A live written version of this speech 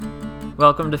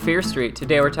Welcome to Fear Street.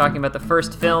 Today we're talking about the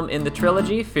first film in the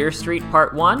trilogy, Fear Street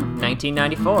Part 1,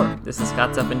 1994. This is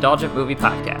Scott's Self-Indulgent Movie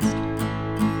Podcast.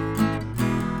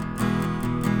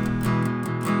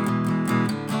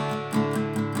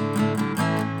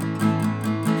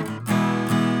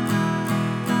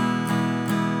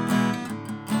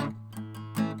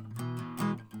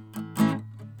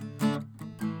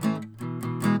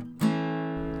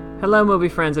 Hello, movie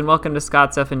friends, and welcome to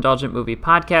Scott's Self-Indulgent Movie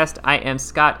Podcast. I am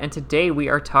Scott, and today we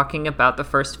are talking about the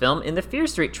first film in the Fear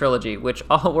Street trilogy, which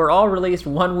were all released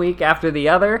 1 week after the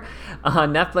other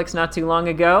on Netflix not too long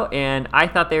ago, and I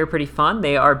thought they were pretty fun.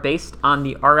 They are based on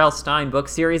the R.L. Stine book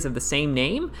series of the same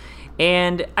name,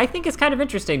 and I think it's kind of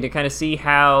interesting to kind of see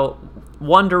how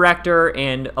one director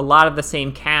and a lot of the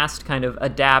same cast kind of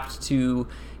adapt to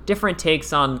different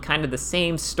takes on kind of the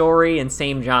same story and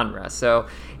same genre. So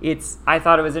I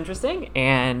thought it was interesting,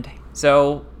 and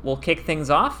so we'll kick things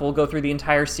off. We'll go through the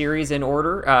entire series in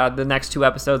order. The next two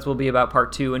episodes will be about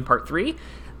Part 2 and Part 3.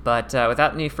 But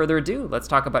without any further ado, let's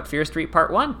talk about Fear Street Part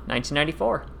 1,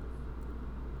 1994.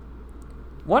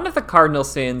 One of the cardinal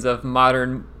sins of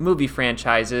modern movie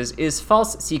franchises is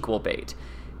false sequel bait.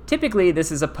 Typically,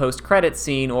 this is a post-credit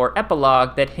scene or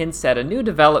epilogue that hints at a new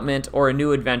development or a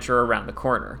new adventure around the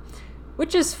corner,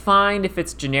 which is fine if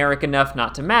it's generic enough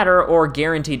not to matter or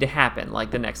guaranteed to happen,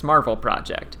 like the next Marvel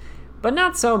project, but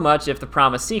not so much if the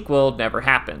promised sequel never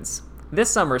happens. This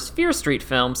summer's Fear Street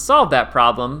film solved that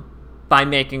problem by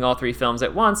making all three films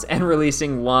at once and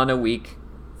releasing one a week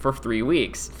for 3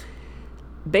 weeks.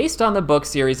 Based on the book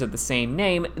series of the same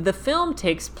name, the film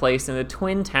takes place in the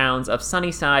twin towns of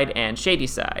Sunnyside and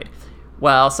Shadyside.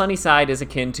 While Sunnyside is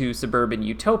akin to suburban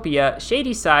utopia,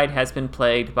 Shadyside has been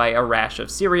plagued by a rash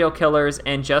of serial killers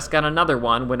and just got another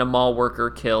one when a mall worker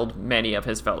killed many of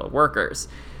his fellow workers.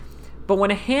 But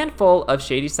when a handful of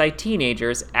Shadyside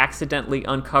teenagers accidentally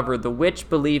uncover the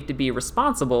witch believed to be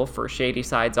responsible for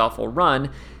Shadyside's awful run,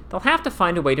 they'll have to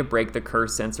find a way to break the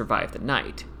curse and survive the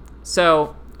night.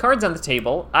 So, cards on the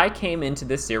table, I came into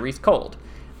this series cold.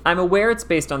 I'm aware it's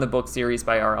based on the book series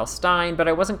by R.L. Stine, but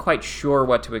I wasn't quite sure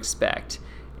what to expect.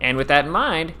 And with that in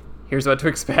mind, here's what to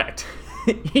expect.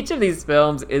 Each of these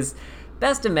films is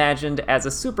best imagined as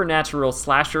a supernatural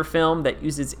slasher film that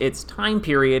uses its time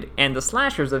period and the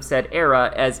slashers of said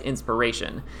era as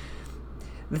inspiration.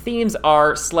 The themes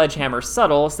are sledgehammer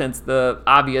subtle, since the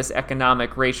obvious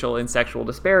economic, racial, and sexual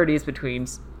disparities between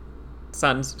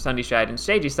Sunnyside and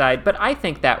Shadyside, but I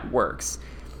think that works.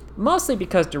 Mostly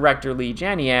because director Leigh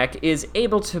Janiak is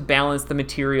able to balance the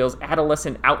material's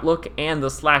adolescent outlook and the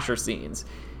slasher scenes.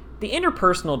 The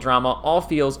interpersonal drama all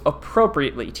feels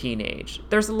appropriately teenage.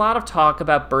 There's a lot of talk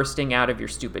about bursting out of your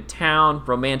stupid town,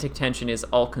 romantic tension is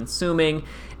all-consuming,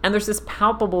 and there's this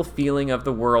palpable feeling of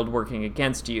the world working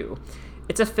against you.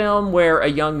 It's a film where a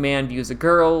young man views a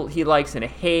girl he likes in a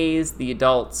haze, the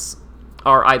adults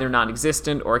are either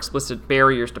non-existent or explicit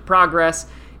barriers to progress,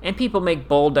 and people make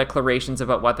bold declarations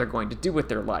about what they're going to do with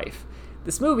their life.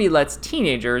 This movie lets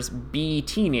teenagers be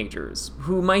teenagers,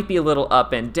 who might be a little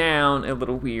up and down, a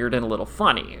little weird, and a little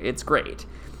funny. It's great.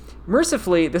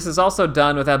 Mercifully, this is also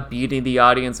done without beating the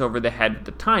audience over the head with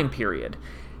the time period.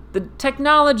 The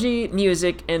technology,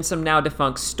 music, and some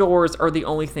now-defunct stores are the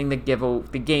only thing that give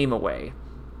the game away.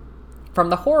 From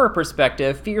the horror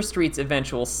perspective, Fear Street's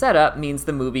eventual setup means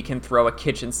the movie can throw a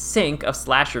kitchen sink of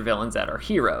slasher villains at our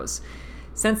heroes.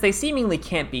 Since they seemingly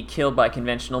can't be killed by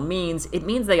conventional means, it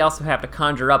means they also have to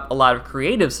conjure up a lot of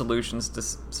creative solutions to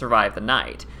survive the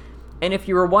night. And if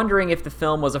you were wondering if the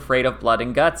film was afraid of blood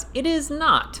and guts, it is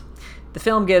not. The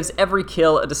film gives every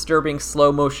kill a disturbing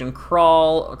slow-motion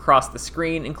crawl across the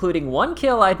screen, including one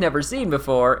kill I'd never seen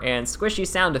before, and squishy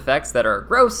sound effects that are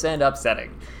gross and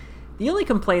upsetting. The only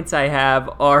complaints I have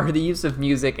are the use of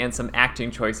music and some acting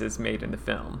choices made in the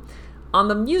film. On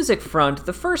the music front,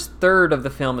 the first third of the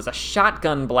film is a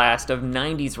shotgun blast of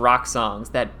 90s rock songs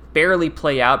that barely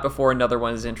play out before another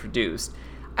one is introduced.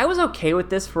 I was okay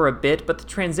with this for a bit, but the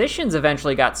transitions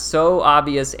eventually got so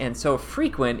obvious and so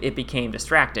frequent it became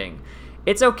distracting.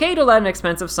 It's okay to let an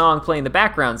expensive song play in the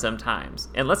background sometimes.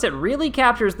 Unless it really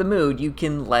captures the mood, you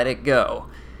can let it go.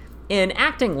 In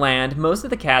acting land, most of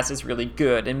the cast is really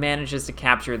good and manages to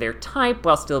capture their type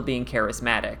while still being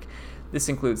charismatic. This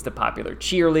includes the popular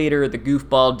cheerleader, the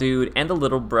goofball dude, and the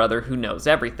little brother who knows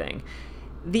everything.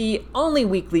 The only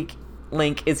weak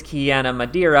link is Kiana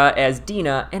Madeira as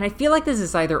Dina, and I feel like this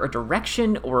is either a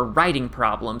direction or a writing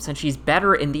problem, since she's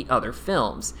better in the other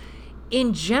films.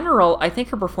 In general, I think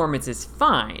her performance is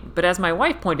fine, but as my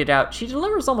wife pointed out, she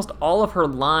delivers almost all of her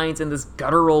lines in this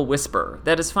guttural whisper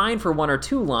that is fine for 1 or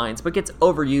 2 lines, but gets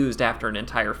overused after an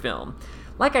entire film.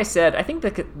 Like I said, I think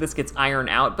that this gets ironed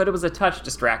out, but it was a touch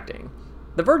distracting.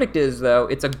 The verdict is, though,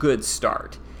 it's a good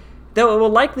start. Though it will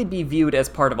likely be viewed as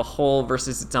part of a whole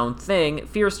versus its own thing,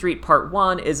 Fear Street Part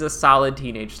 1 is a solid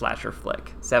teenage slasher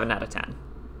flick. 7 out of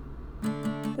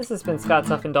 10. This has been Scott's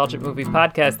Self-Indulgent Movie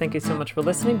Podcast. Thank you so much for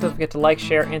listening. Don't forget to like,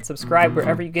 share, and subscribe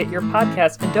wherever you get your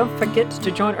podcasts. And don't forget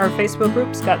to join our Facebook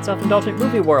group, Scott's Self-Indulgent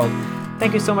Movie World.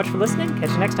 Thank you so much for listening.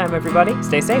 Catch you next time, everybody.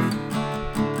 Stay safe.